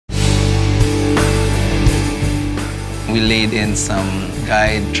We laid in some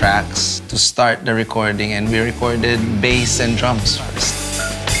guide tracks to start the recording, and we recorded bass and drums first.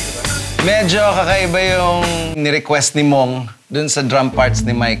 Medyo kakaiba yung ni-request ni Mong dun sa drum parts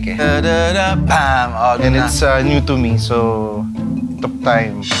ni Mike eh. Bam! Oh, and it's new to me, so it took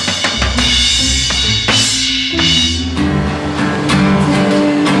time.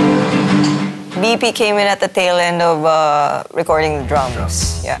 BP came in at the tail end of recording the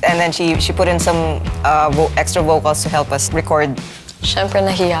drums. Yeah. And then she put in some extra vocals to help us record. Siyempre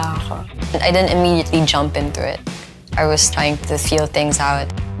nahiya ako. I didn't immediately jump into it. I was trying to feel things out.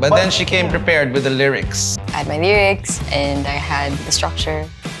 But then she came prepared with the lyrics. I had my lyrics and I had the structure,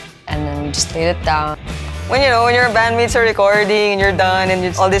 and then we just laid it down. When when your bandmates are recording and you're done and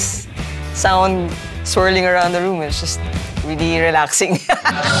it's all this sound swirling around the room, it's just really relaxing.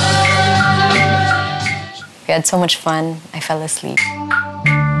 We had so much fun, I fell asleep.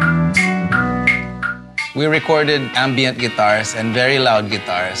 We recorded ambient guitars and very loud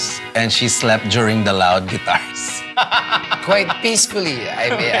guitars, and she slept during the loud guitars. Quite peacefully, I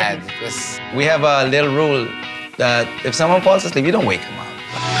may add, because we have a little rule that if someone falls asleep, you don't wake them up.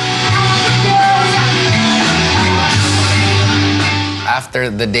 after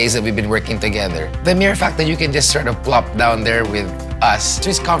the days that we've been working together, the mere fact that you can just sort of plop down there with us, it's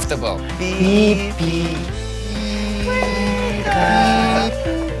just comfortable. BP.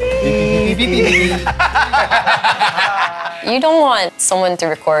 You don't want someone to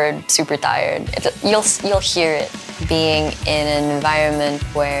record super tired. You'll hear it. Being in an environment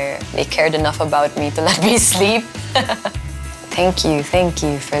where they cared enough about me to let me sleep. Thank you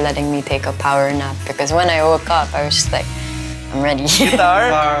for letting me take a power nap, because when I woke up, I was just like, I'm ready.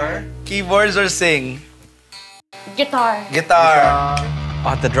 Guitar, keyboards, or sing? Guitar. Guitar.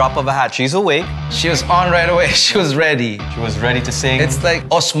 At the drop of a hat, she's awake. She was on right away. She was ready. She was ready to sing. It's like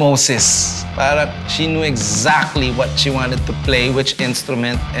osmosis. Para she knew exactly what she wanted to play, which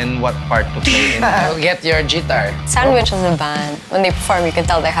instrument, and what part to play in. Get your guitar. Sandwich as a band, when they perform, you can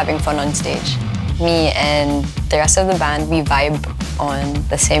tell they're having fun on stage. Me and the rest of the band, we vibe on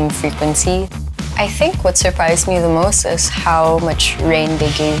the same frequency. I think what surprised me the most is how much reign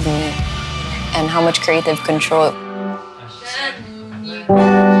they gave me and how much creative control.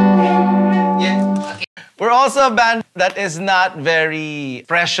 We're also a band that is not very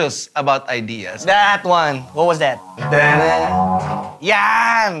precious about ideas. That one. What was that?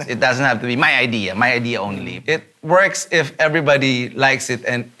 Yan! It doesn't have to be my idea only. It works if everybody likes it,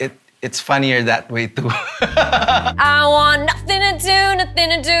 and it's funnier that way too. I want nothing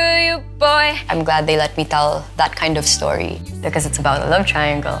to do, you boy. I'm glad they let me tell that kind of story, because it's about a love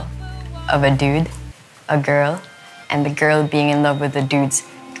triangle of a dude, a girl, and the girl being in love with the dude's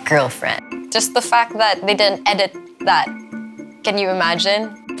girlfriend. Just the fact that they didn't edit that. Can you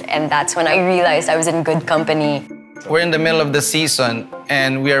imagine? And that's when I realized I was in good company. We're in the middle of the season,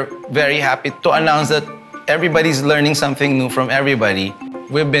 and we're very happy to announce that everybody's learning something new from everybody.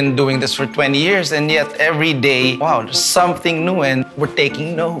 We've been doing this for 20 years, and yet every day, wow, there's something new, and we're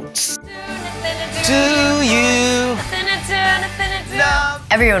taking notes. To you.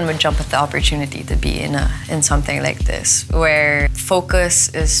 Everyone would jump at the opportunity to be in something like this, where focus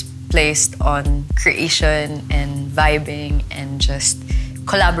is placed on creation and vibing and just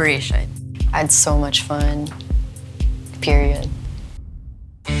collaboration. I had so much fun, period.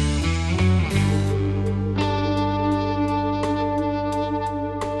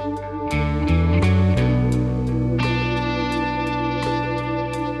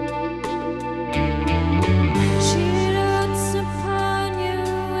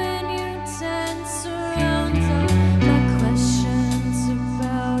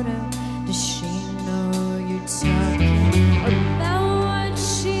 About what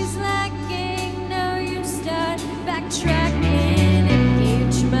she's lacking, now you start backtracking.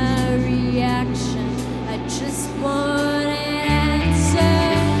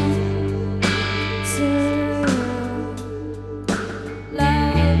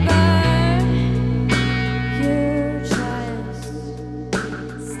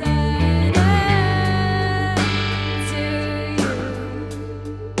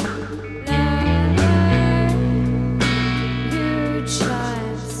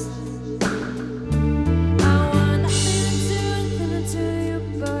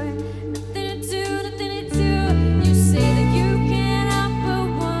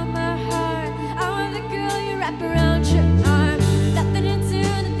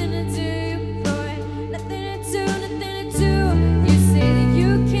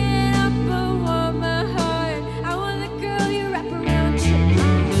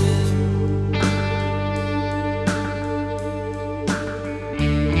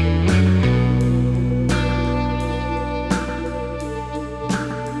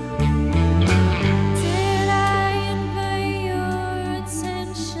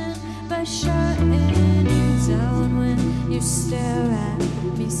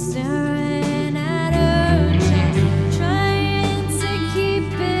 me staring at her chest, trying to keep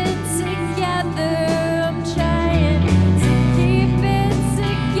it together. I'm trying to keep it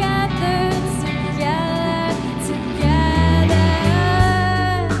together, together.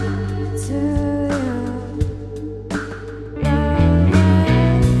 To you,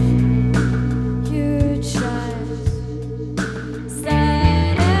 you trust.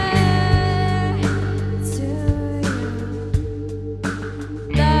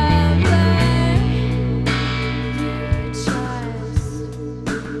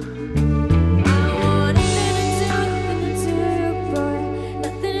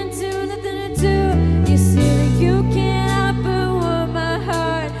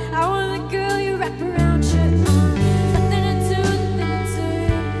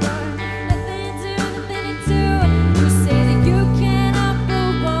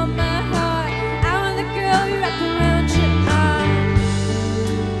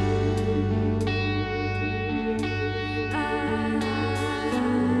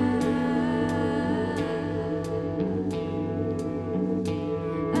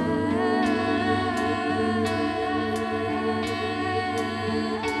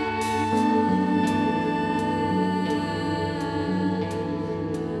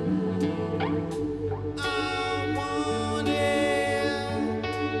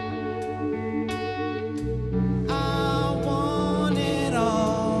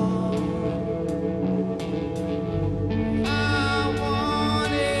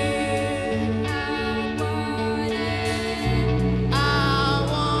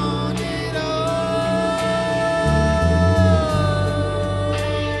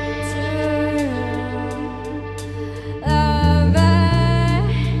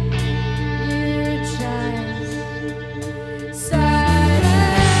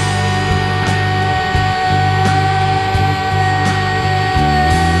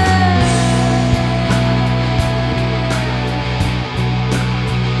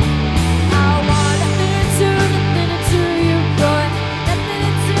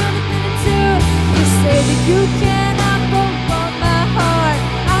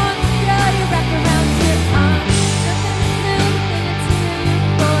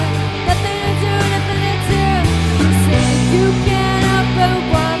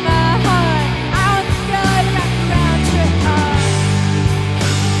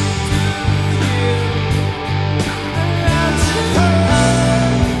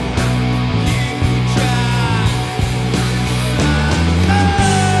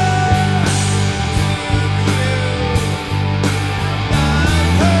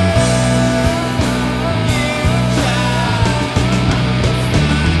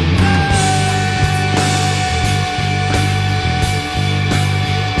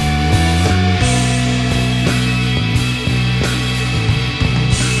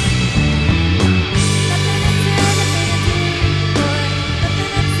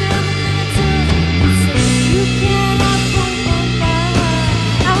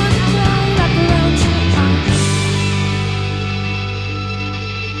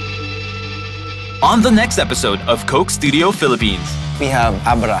 On the next episode of Coke Studio Philippines. We have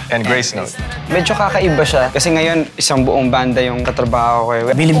Abra And Grace Note. Medyo kakaiba siya kasi ngayon isang buong banda yung katrabaho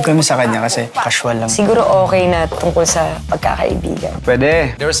ko. Bilib kami sa kanya kasi casual lang. Siguro okay na tungkol sa pagkakaibigan.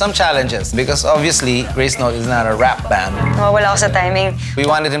 Pwede. There were some challenges because obviously Grace Note is not a rap band. Nawawala ako sa timing. We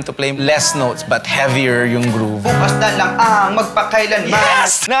wanted him to play less notes but heavier yung groove. Bukas na lang ang magpakailanman.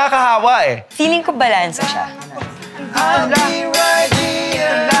 Yes! Nakakahawa eh. Feeling ko balansa siya.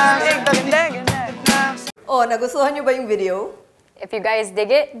 Oh, nagustuhan niyo ba yung video? If you guys dig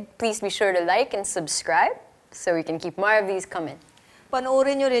it, please be sure to like and subscribe so we can keep more of these coming.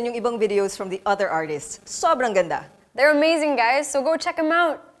 Panoorin niyo rin yung ibang videos from the other artists. Sobrang ganda. They're amazing, guys, so go check them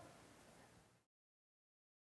out.